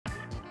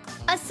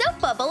A soap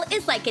bubble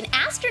is like an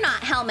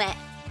astronaut helmet.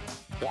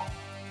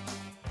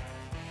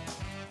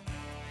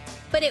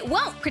 But it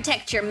won't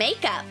protect your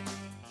makeup.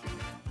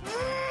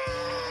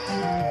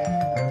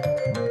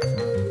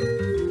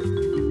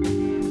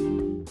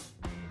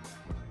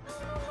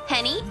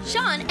 Penny,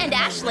 Sean, and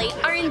Ashley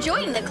are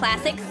enjoying the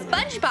classic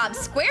SpongeBob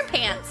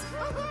SquarePants.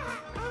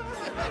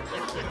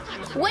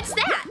 What's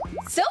that?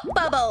 Soap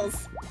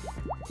bubbles!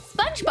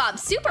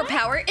 SpongeBob's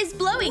superpower is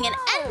blowing an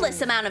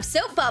endless amount of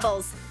soap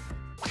bubbles.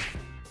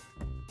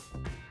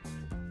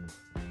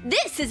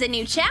 This is a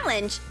new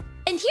challenge,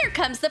 and here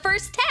comes the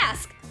first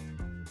task.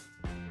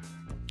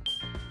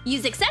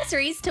 Use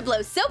accessories to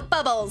blow soap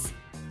bubbles.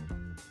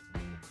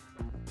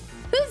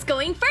 Who's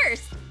going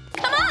first?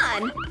 Come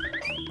on!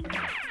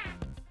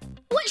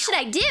 What should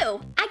I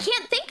do? I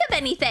can't think of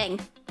anything.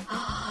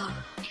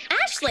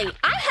 Ashley,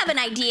 I have an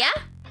idea.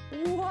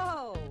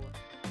 Whoa!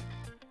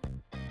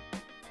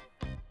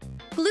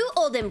 Glue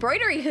old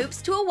embroidery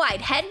hoops to a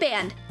wide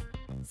headband.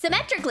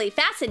 Symmetrically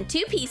fasten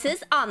 2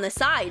 pieces on the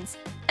sides.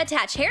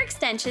 Attach hair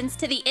extensions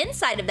to the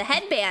inside of the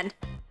headband.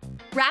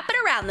 Wrap it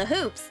around the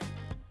hoops.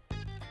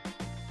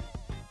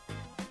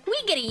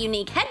 We get a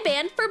unique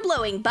headband for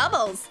blowing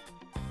bubbles.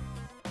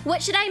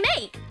 What should I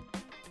make?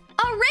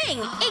 A ring!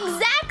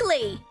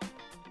 Exactly!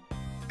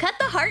 Cut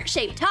the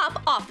heart-shaped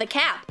top off the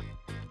cap.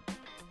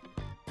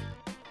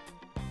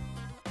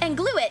 And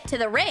glue it to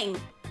the ring.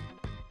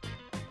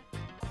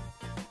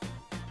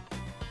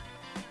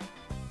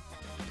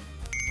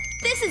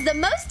 This is the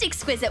most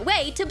exquisite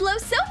way to blow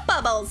soap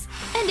bubbles,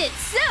 and it's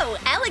so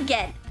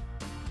elegant.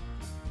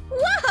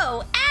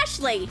 Whoa,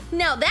 Ashley,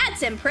 now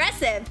that's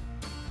impressive.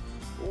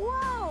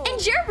 Whoa!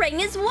 And your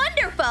ring is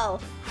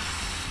wonderful.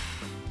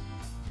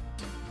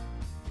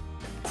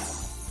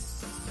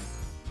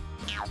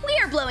 We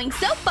are blowing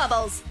soap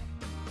bubbles.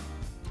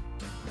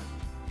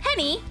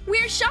 Penny,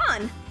 where's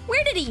Sean?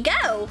 Where did he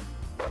go?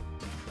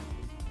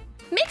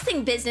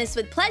 Mixing business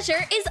with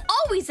pleasure is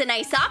always a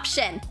nice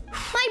option.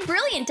 My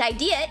brilliant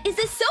idea is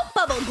a soap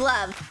bubble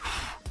glove.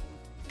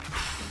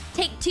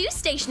 Take 2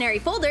 stationary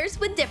folders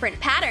with different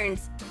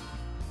patterns.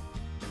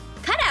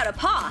 Cut out a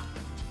paw.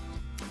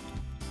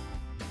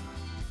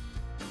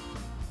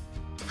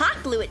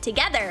 Hot glue it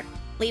together.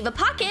 Leave a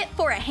pocket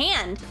for a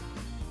hand.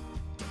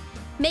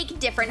 Make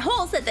different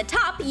holes at the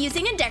top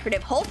using a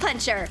decorative hole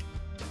puncher.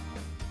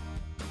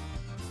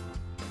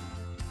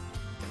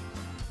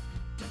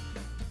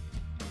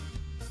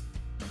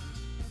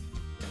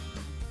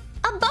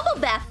 A bubble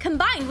bath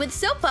combined with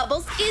soap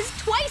bubbles is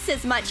twice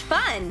as much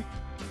fun.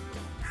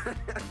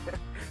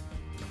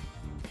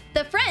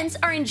 The friends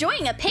are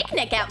enjoying a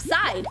picnic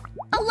outside.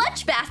 A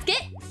lunch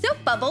basket, soap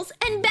bubbles,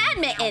 and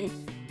badminton.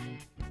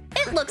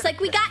 It looks like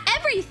we got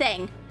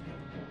everything.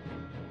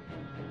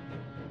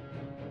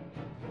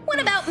 What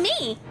about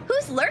me?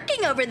 Who's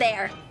lurking over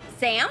there?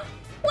 Sam?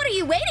 What are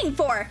you waiting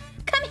for?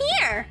 Come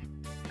here.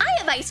 I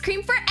have ice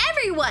cream for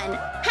everyone.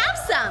 Have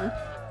some.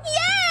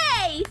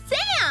 Yay!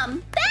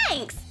 Sam,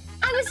 thanks.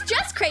 I was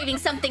just craving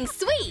something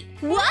sweet.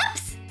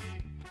 Whoops!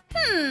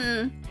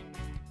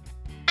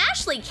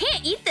 Ashley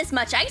can't eat this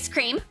much ice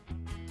cream.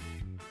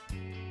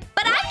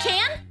 But I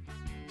can.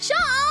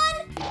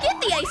 Sean,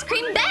 get the ice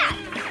cream back.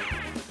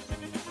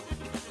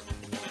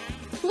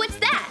 What's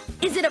that?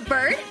 Is it a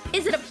bird?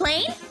 Is it a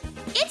plane?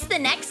 It's the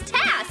next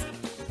task.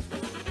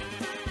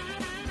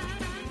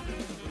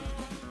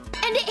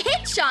 And it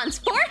hit Sean's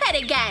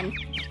forehead again.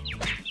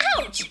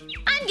 Ouch!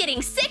 I'm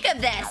getting sick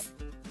of this.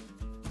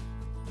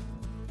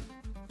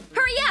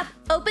 Hurry up!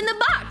 Open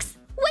the box!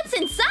 What's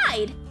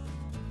inside?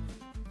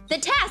 The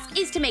task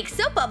is to make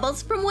soap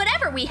bubbles from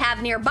whatever we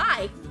have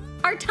nearby.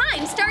 Our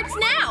time starts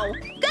now!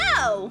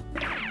 Go!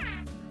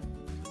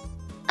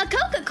 A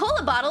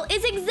Coca-Cola bottle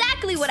is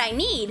exactly what I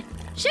need.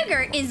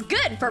 Sugar is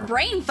good for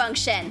brain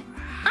function.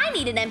 I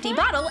need an empty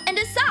bottle and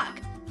a sock,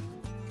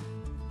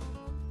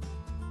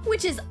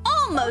 which is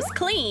almost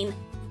clean.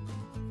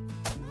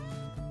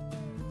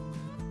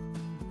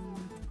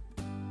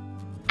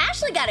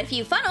 Ashley got a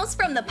few funnels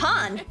from the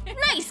pond.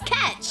 Nice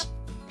catch!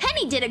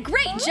 Penny did a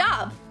great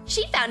job.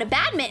 She found a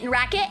badminton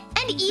racket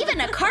and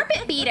even a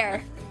carpet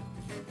beater.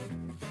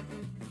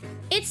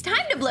 It's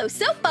time to blow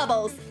soap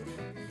bubbles.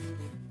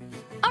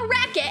 A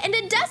racket and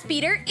a dust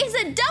beater is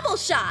a double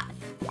shot.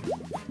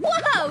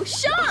 Whoa,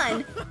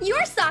 Sean!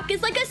 Your sock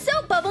is like a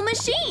soap bubble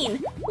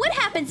machine. What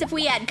happens if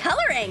we add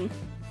coloring?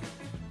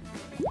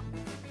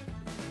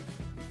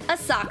 A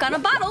sock on a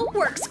bottle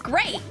works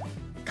great.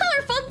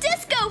 Colorful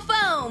disco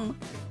foam!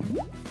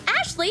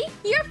 Ashley,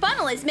 your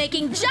funnel is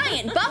making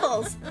giant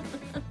bubbles.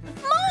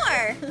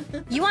 More!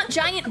 You want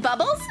giant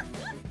bubbles?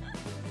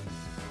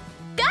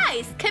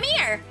 Guys, come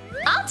here.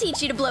 I'll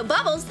teach you to blow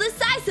bubbles the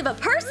size of a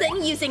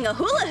person using a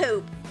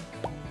hula-hoop.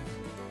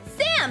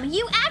 Sam,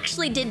 you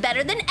actually did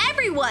better than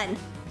everyone.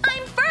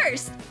 I'm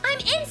first. I'm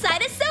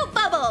inside a soap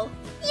bubble.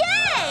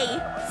 Yay!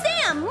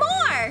 Sam,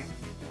 more!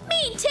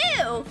 Me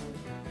too!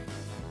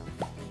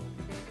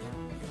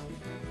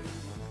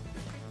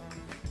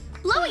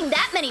 Blowing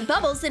that many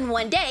bubbles in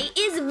one day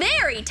is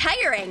very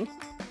tiring.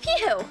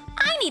 Phew,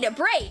 I need a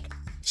break.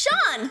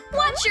 Sean,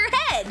 watch your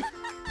head.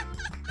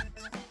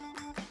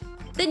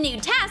 The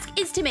new task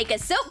is to make a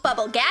soap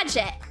bubble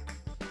gadget.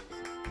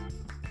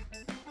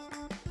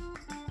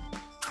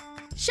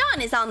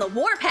 Sean is on the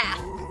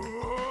warpath.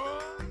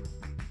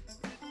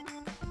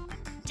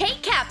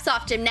 Take caps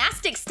off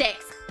gymnastic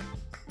sticks.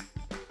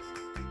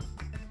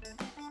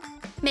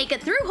 Make a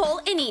through hole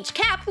in each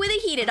cap with a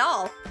heated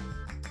awl.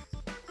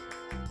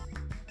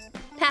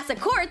 Pass a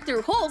cord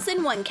through holes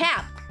in one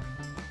cap.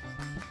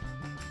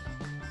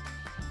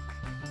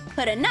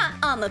 Put a nut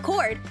on the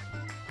cord.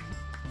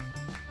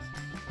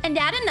 And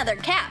add another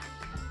cap.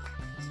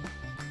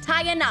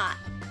 Tie a knot.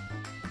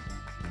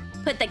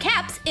 Put the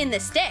caps in the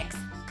sticks.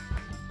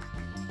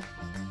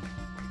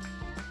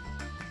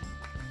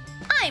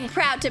 I'm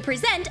proud to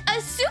present a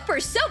super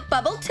soap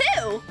bubble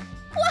too!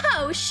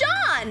 Whoa,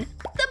 Sean!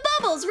 The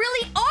bubbles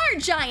really are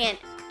giant!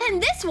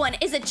 And this one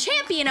is a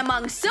champion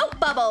among soap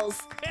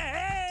bubbles!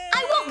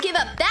 I won't give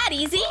up that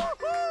easy!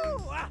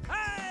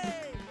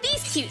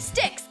 These cute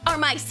sticks are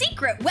my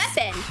secret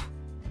weapon!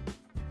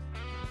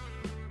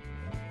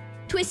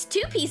 Twist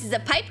 2 pieces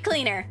of pipe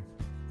cleaner.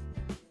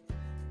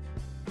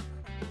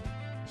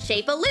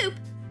 Shape a loop.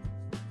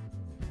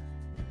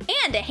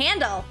 And a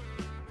handle.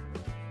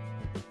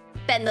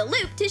 Bend the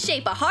loop to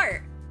shape a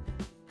heart.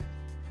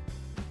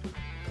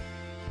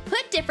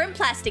 Put different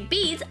plastic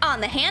beads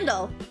on the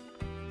handle.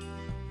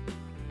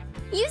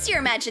 Use your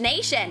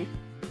imagination.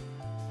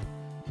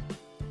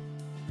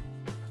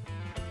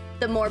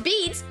 The more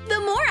beads, the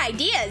more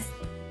ideas.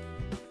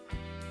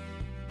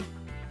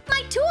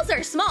 My tools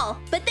are small,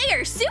 but they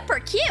are super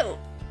cute.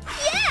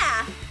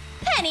 Yeah!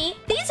 Penny,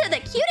 these are the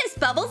cutest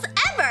bubbles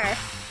ever!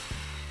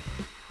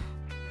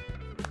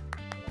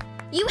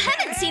 You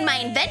haven't seen my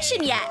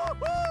invention yet!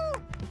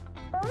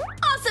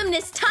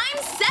 Awesomeness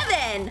times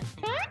 7!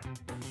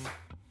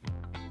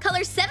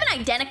 Color 7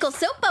 identical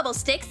soap bubble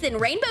sticks in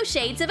rainbow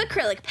shades of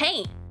acrylic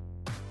paint.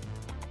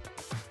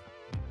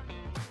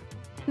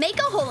 Make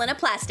a hole in a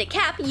plastic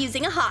cap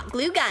using a hot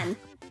glue gun.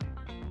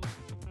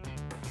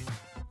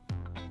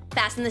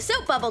 Fasten the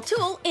soap bubble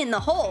tool in the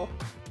hole.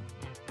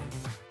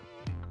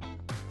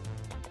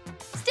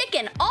 Stick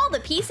in all the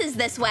pieces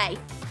this way.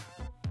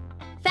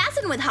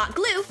 Fasten with hot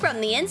glue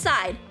from the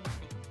inside.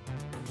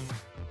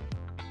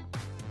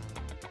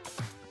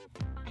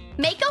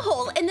 Make a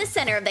hole in the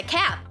center of the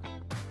cap.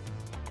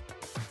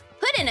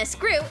 Put in a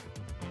screw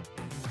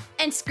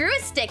and screw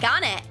a stick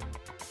on it.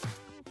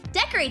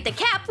 Decorate the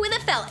cap with a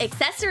felt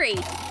accessory.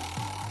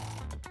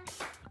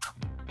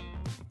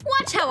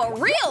 Watch how a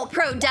real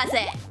pro does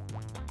it!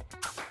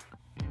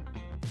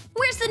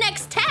 Where's the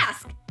next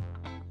task?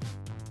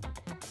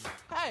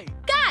 Hey!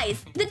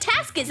 Guys, the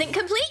task isn't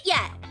complete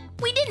yet!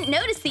 We didn't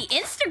notice the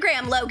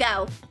Instagram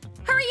logo!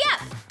 Hurry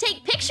up!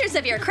 Take pictures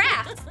of your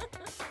crafts!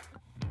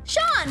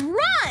 Sean,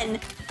 run!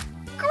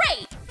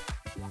 Great!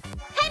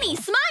 Penny,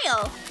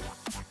 smile!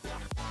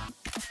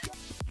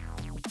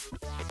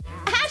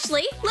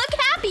 Ashley, look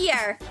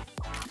happier!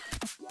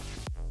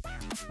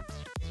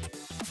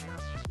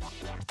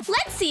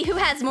 Let's see who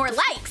has more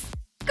likes!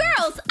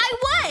 Girls, I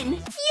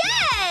won!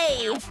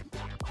 Yay!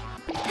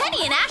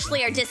 Penny and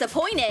Ashley are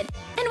disappointed,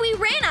 and we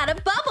ran out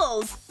of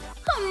bubbles!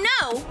 Oh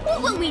no!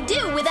 What will we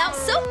do without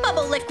soap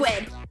bubble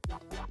liquid?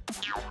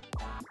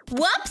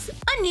 Whoops!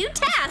 A new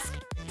task!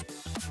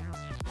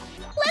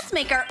 Let's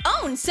make our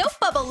own soap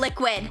bubble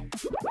liquid!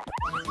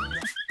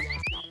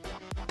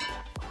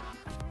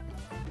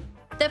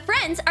 The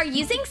friends are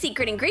using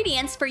secret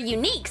ingredients for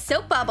unique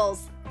soap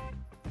bubbles.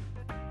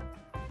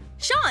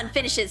 Sean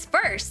finishes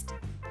first.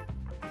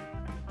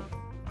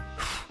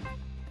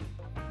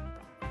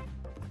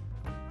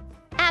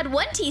 Add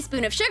 1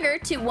 teaspoon of sugar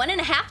to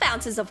 1½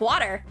 ounces of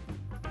water.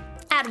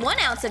 Add 1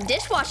 ounce of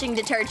dishwashing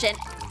detergent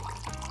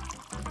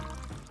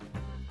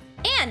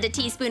and a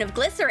teaspoon of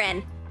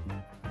glycerin.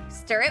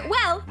 Stir it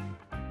well.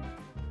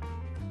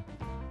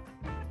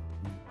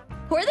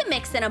 Pour the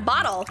mix in a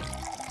bottle.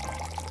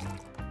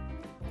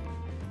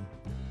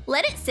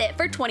 Let it sit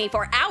for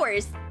 24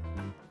 hours.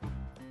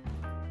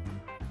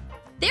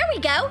 There we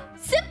go!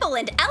 Simple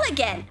and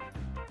elegant!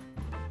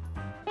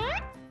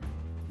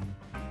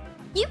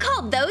 You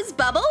called those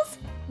bubbles?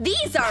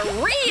 These are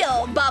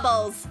real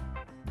bubbles!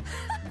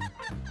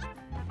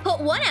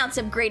 Put 1 ounce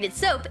of grated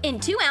soap in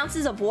 2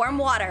 ounces of warm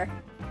water.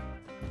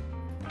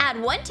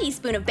 Add 1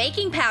 teaspoon of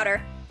baking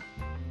powder.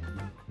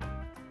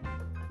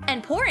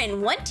 And pour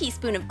in 1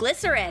 teaspoon of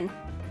glycerin.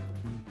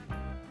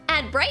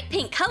 Add bright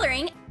pink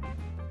coloring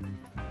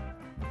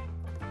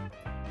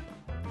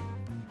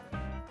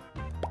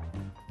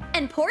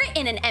and pour it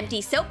in an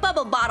empty soap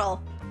bubble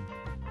bottle.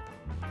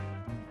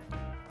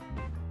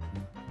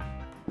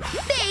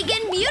 Big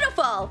and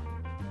beautiful!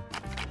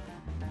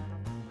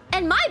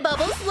 And my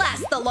bubbles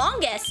last the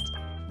longest!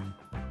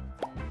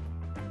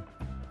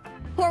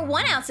 Pour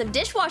 1 ounce of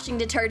dishwashing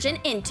detergent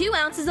in 2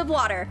 ounces of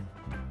water.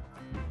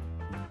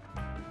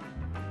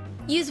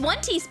 Use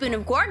 1 teaspoon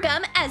of guar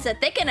gum as a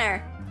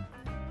thickener.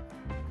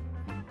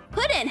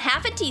 Put in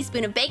 ½ a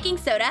teaspoon of baking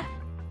soda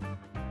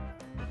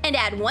and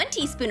add 1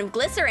 teaspoon of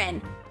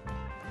glycerin.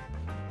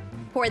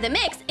 Pour the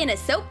mix in a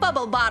soap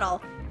bubble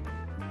bottle.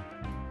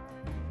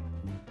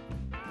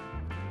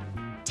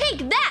 Take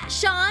Take that,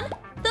 Sean!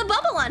 The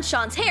bubble on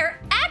Sean's hair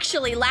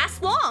actually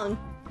lasts long.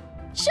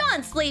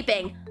 Sean's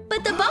sleeping,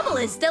 but the bubble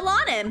is still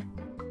on him.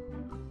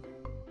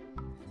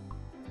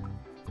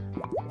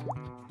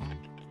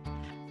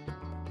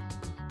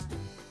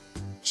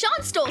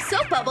 Sean stole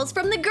soap bubbles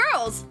from the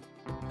girls.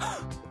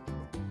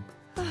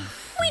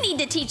 We need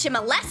to teach him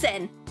a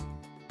lesson.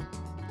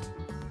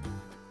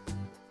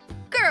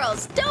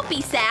 Girls, don't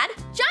be sad.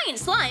 Giant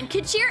slime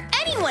could cheer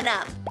anyone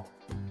up.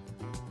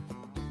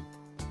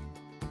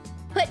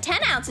 Put 10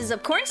 ounces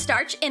of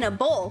cornstarch in a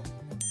bowl.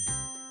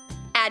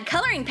 Add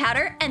coloring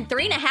powder and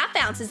 3½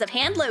 ounces of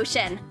hand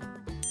lotion.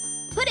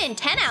 Put in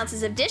 10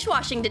 ounces of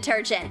dishwashing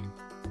detergent.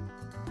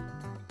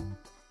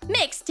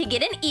 Mix to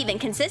get an even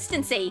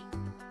consistency.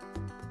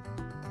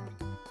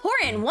 Pour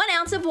in 1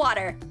 ounce of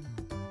water.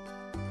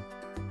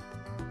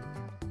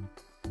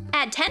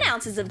 Add 10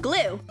 ounces of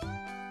glue.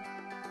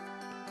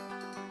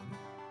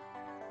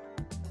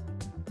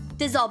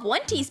 Dissolve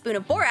 1 teaspoon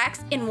of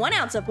borax in 1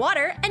 ounce of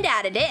water and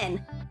add it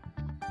in.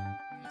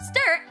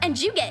 Stir and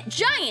you get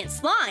giant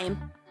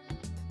slime.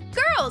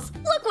 Girls,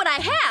 look what I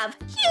have!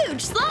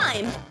 Huge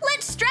slime!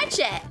 Let's stretch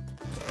it!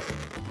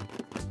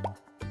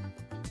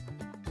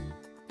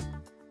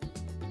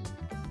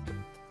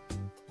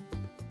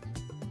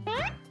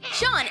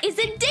 Sean is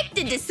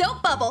addicted to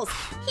soap bubbles.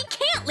 He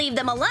can't leave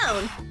them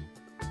alone.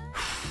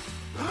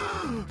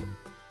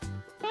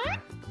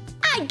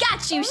 I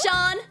got you,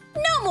 Sean!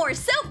 No more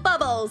soap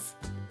bubbles!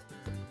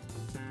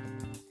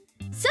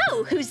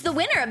 So, who's the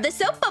winner of the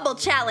soap bubble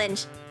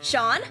challenge?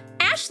 Sean,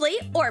 Ashley,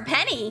 or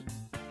Penny?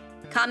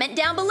 Comment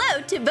down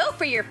below to vote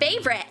for your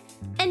favorite.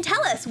 And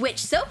tell us which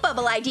soap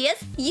bubble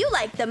ideas you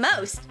like the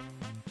most.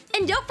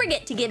 And don't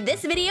forget to give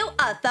this video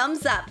a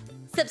thumbs up.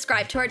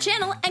 Subscribe to our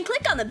channel and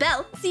click on the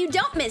bell so you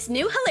don't miss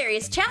new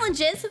hilarious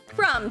challenges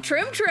from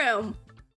Troom.